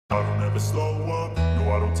I don't ever slow up,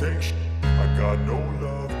 no I don't take sh**. I got no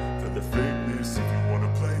love for the fakeness. If you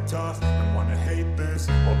wanna play tough and wanna hate this,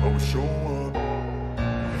 I'll always show up.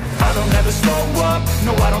 I don't ever slow up,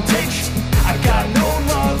 no I don't take sh**. I got no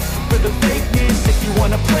love for the fakeness. If you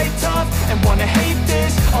wanna play tough and wanna hate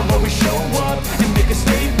this, I'll always show up and make a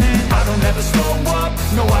statement. I don't ever slow up,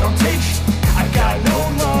 no I don't take sh**. I got no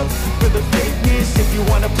love for the fakeness. If you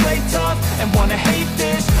wanna play tough and wanna hate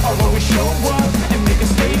this, I'll always show up and make a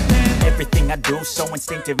statement. Everything I do so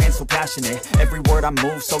instinctive and so passionate. Every word I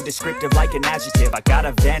move so descriptive like an adjective. I got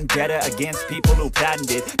a vendetta against people who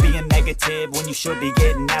patented being negative when you should be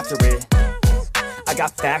getting after it. I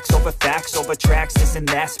got facts over tracks, this and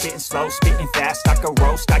that. Spitting slow, spitting fast, I could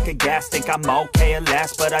roast, I could gas. Think I'm okay at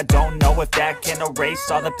last, but I don't know if that can erase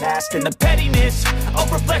all the past. And the pettiness, a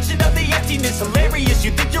reflection of the emptiness. Hilarious,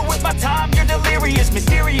 you think you're worth my time, you're delirious.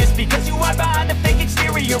 Mysterious, because you hide behind a fake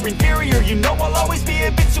exterior. Inferior, you know I'll always be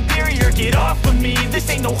a bit superior. Get off of me, this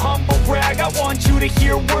ain't no humble brag. I want you to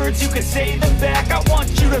hear words, you can say them back. I want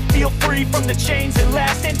you to feel free from the chains at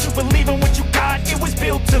last, and to believe in what you got, it was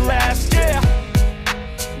built to last, yeah.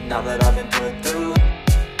 Now that I've been put through,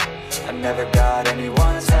 I never got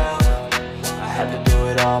anyone's help. I had to do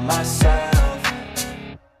it all myself.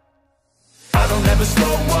 I don't ever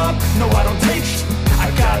slow up, no I don't take sh**.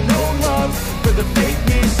 I got no love for the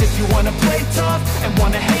fakeness. If you wanna play tough and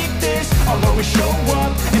wanna hate this, I'll always show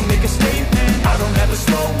up and make a statement. I don't ever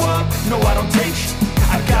slow up, no I don't take sh**.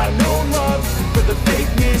 I got no love for the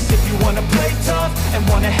fakeness. If you wanna play tough and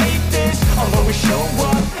wanna hate this, I'll always show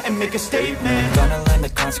up and make a statement. Gonna learn the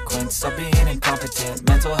consequence of being incompetent.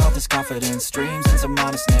 Mental health is confidence, dreams and some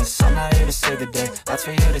honestness. I'm not here to save the day, that's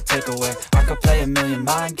for you to take away. I could play a million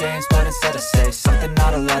mind games, but instead I say something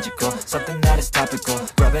not illogical, something that is topical.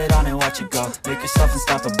 Rub it on and watch it go, make yourself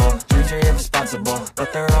unstoppable. Dreams are irresponsible,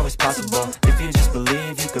 but they're always possible. If you just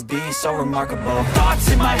believe, you could be so remarkable.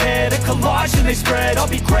 Thoughts in my head, a collage and they spread. I'll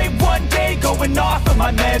be great one day, going off of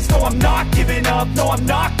my meds. No, I'm not giving up, no, I'm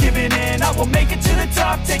not giving in. I will make it to the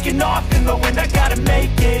top, taking off in the wind. I gotta make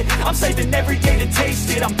it, I'm saving every day to taste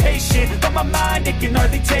it. I'm patient, but my mind, it can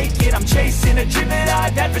hardly take it. I'm chasing a dream that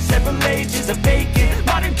I've had for several ages. A vacant,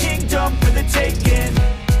 modern kingdom for the taking.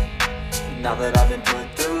 Now that I've been put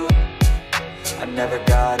through, I never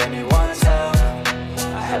got anyone's help.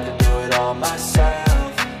 I had to do it all myself.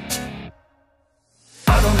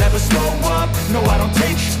 I don't ever slow up, no I don't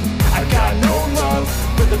take sh**. I got no love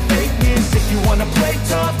for the fakeness. If you wanna play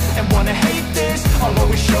tough and wanna hate this, I'll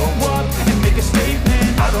always show up and make a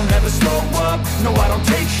statement. I don't ever slow up, no I don't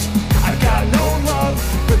take sh**. I got no love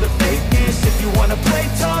for the fakeness. If you wanna play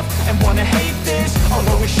tough and wanna hate this, I'll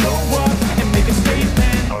always show up and make a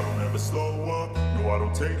statement. I don't ever slow up, no I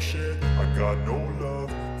don't take shit. I got no love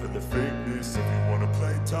for the fakeness. If you wanna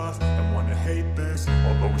play tough and wanna hate this,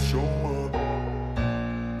 I'll always show up.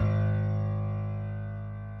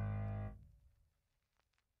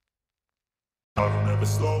 I don't ever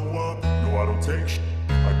slow up, no I don't take shit.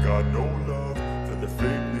 I got no love for the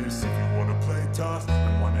fakeness. If you wanna play tough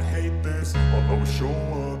and wanna hate this, I'll always show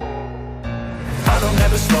up. I don't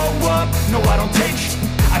ever slow up, no I don't take sh**.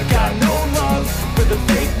 I got no love for the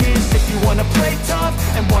fakeness. If you wanna play tough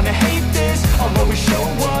and wanna hate this, I'll always show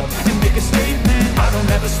up and make a statement. I don't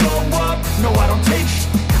ever slow up, no I don't take sh**.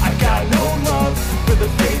 I got no love for the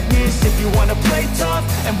fakeness. If you wanna play tough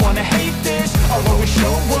and wanna hate this, I'll always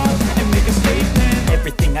show up and make a statement.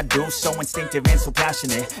 Everything I do so instinctive and so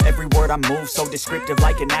passionate. Every word I move so descriptive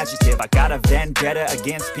like an adjective. I got a vendetta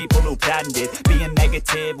against people who patented being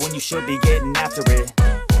negative when you should be getting after it.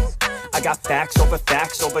 I got facts over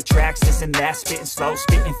tracks, this and that. Spitting slow,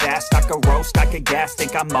 spitting fast, I could roast, I could gas.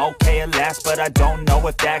 Think I'm okay at last, but I don't know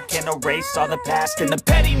if that can erase all the past. And the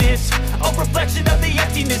pettiness, a reflection of the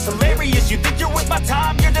emptiness. Hilarious, you think you're worth my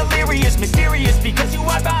time, you're delirious. Mysterious, because you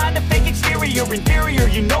hide behind a fake exterior. Inferior,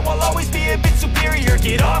 you know I'll always be a bit superior.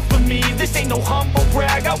 Get off of me, this ain't no humble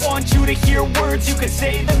brag. I want you to hear words, you can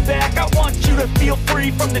say them back. I want you to feel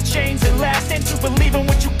free from the chains at last, and to believe in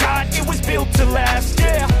what you got, it was built to last,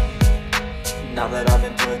 yeah. Now that I've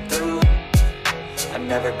been put through, I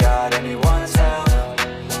never got anyone's help.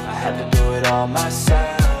 I had to do it all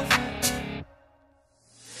myself.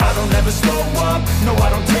 I don't ever slow up, no I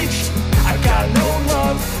don't take sh**. I got no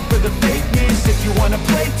love for the fakeness. If you wanna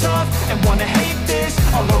play tough and wanna hate this,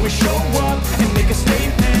 I'll always show up and make a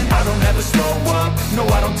statement. I don't ever slow up, no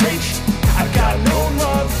I don't take sh**. I got no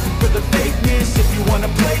love for the fakeness. If you wanna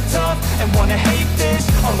play tough and wanna hate this,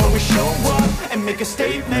 I'll always show up and make make a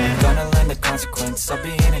statement. Gonna learn the consequence of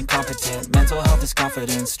being incompetent. Mental health is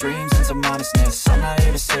confidence, dreams into modestness. I'm not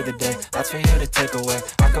here to save the day, that's for you to take away.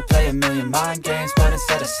 I could play a million mind games, but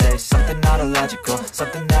instead I say something not illogical,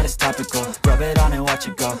 something that is topical. Rub it on and watch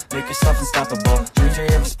it go, make yourself unstoppable. Dreams are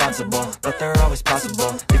irresponsible, but they're always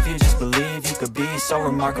possible. If you just believe, you could be so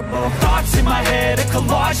remarkable. Thoughts in my head, a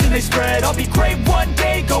collage and they spread. I'll be great one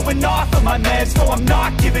day, going off of my meds. No, I'm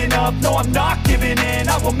not giving up, no, I'm not giving in.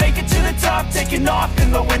 I will make it to the top, taking off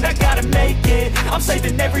in the wind. I gotta make it, I'm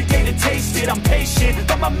saving every day to taste it. I'm patient,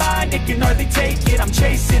 but my mind, it can hardly take it. I'm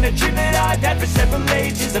chasing a dream that I've had for several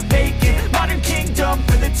ages. A vacant, modern kingdom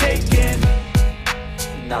for the taking.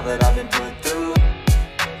 Now that I've been put through,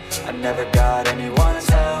 I never got anyone's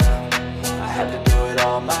help. I had to do it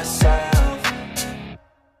all myself.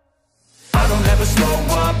 I don't ever slow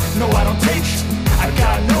up, no I don't take sh**. I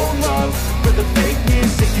got no love for the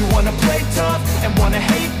fakeness. If you wanna play tough and wanna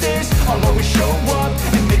hate this, I'll always show up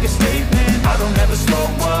and make a statement. I don't ever slow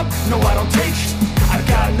up, no I don't take sh**. I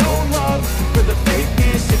got no love for the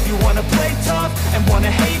fakeness. If you wanna play tough and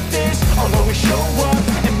wanna hate this, I'll always show up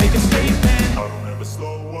and make a statement. I don't ever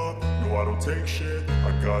slow up, no I don't take shit.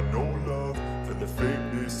 I got no love for the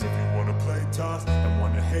fakeness. If you wanna play tough and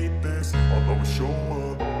wanna hate this, I'll always show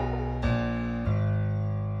up.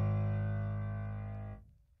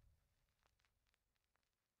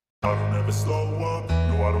 I don't ever slow up,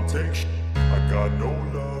 no I don't take shit. I got no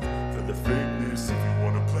love for the fakeness. If you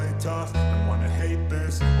wanna play tough and wanna hate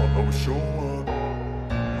this, I'll always show up.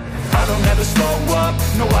 I don't ever slow up,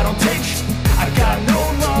 no I don't take sh**. I got no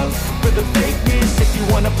love for the fakeness. If you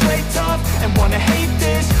wanna play tough and wanna hate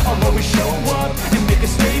this, I'll always show up and make a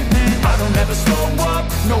statement. I don't ever slow up,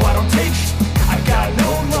 no I don't take sh**. I got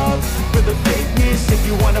no love for the fakeness. If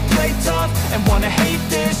you wanna play tough and wanna hate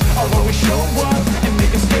this, I'll always show up and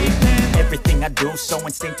make a statement. Everything I do so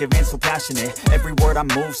instinctive and so passionate. Every word I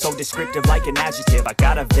move so descriptive like an adjective. I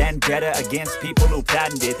got a vendetta against people who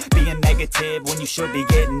patented being negative when you should be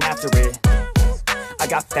getting after it. I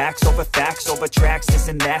got facts over tracks, this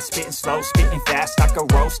and that. Spitting slow, spitting fast. I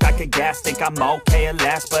could roast, I could gas. Think I'm okay at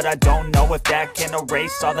last, but I don't know if that can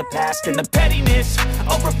erase all the past. And the pettiness,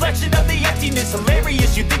 a reflection of the emptiness.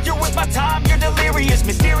 Hilarious, you think you're worth my time, you're delirious.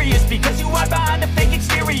 Mysterious, because you hide behind a fake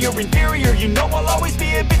exterior. Inferior, you know I'll always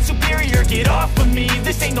be a bit superior. Get off of me,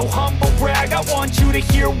 this ain't no humble brag. I want you to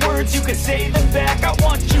hear words, you can say them back. I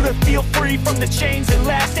want you to feel free from the chains that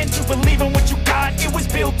last, and to believe in what you got, it was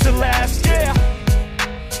built to last, yeah.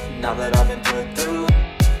 Now that I've been put through,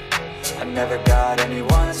 I never got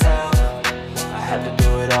anyone's help. I had to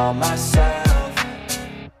do it all myself.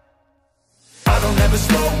 I don't ever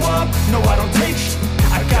slow up, no I don't take sh**.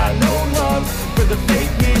 I got no love for the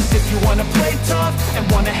fakeness. If you wanna play tough and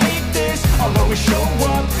wanna hate this, I'll always show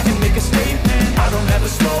up and make a statement. I don't ever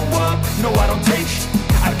slow up, no I don't take sh**.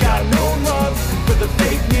 I got no love for the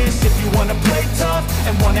fakeness. If you wanna play tough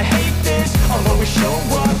and wanna hate this, I'll always show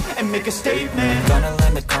up and make a statement. Gonna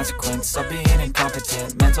learn the consequence of being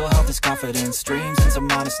incompetent. Mental health is confidence, dreams into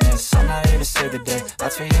modestness. I'm not here to save the day,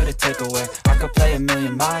 that's for you to take away. I could play a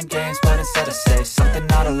million mind games, but instead I say something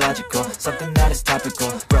not illogical, something that is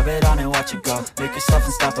topical. Rub it on and watch it go, make yourself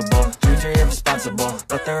unstoppable. Dreams are irresponsible,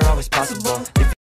 but they're always possible. If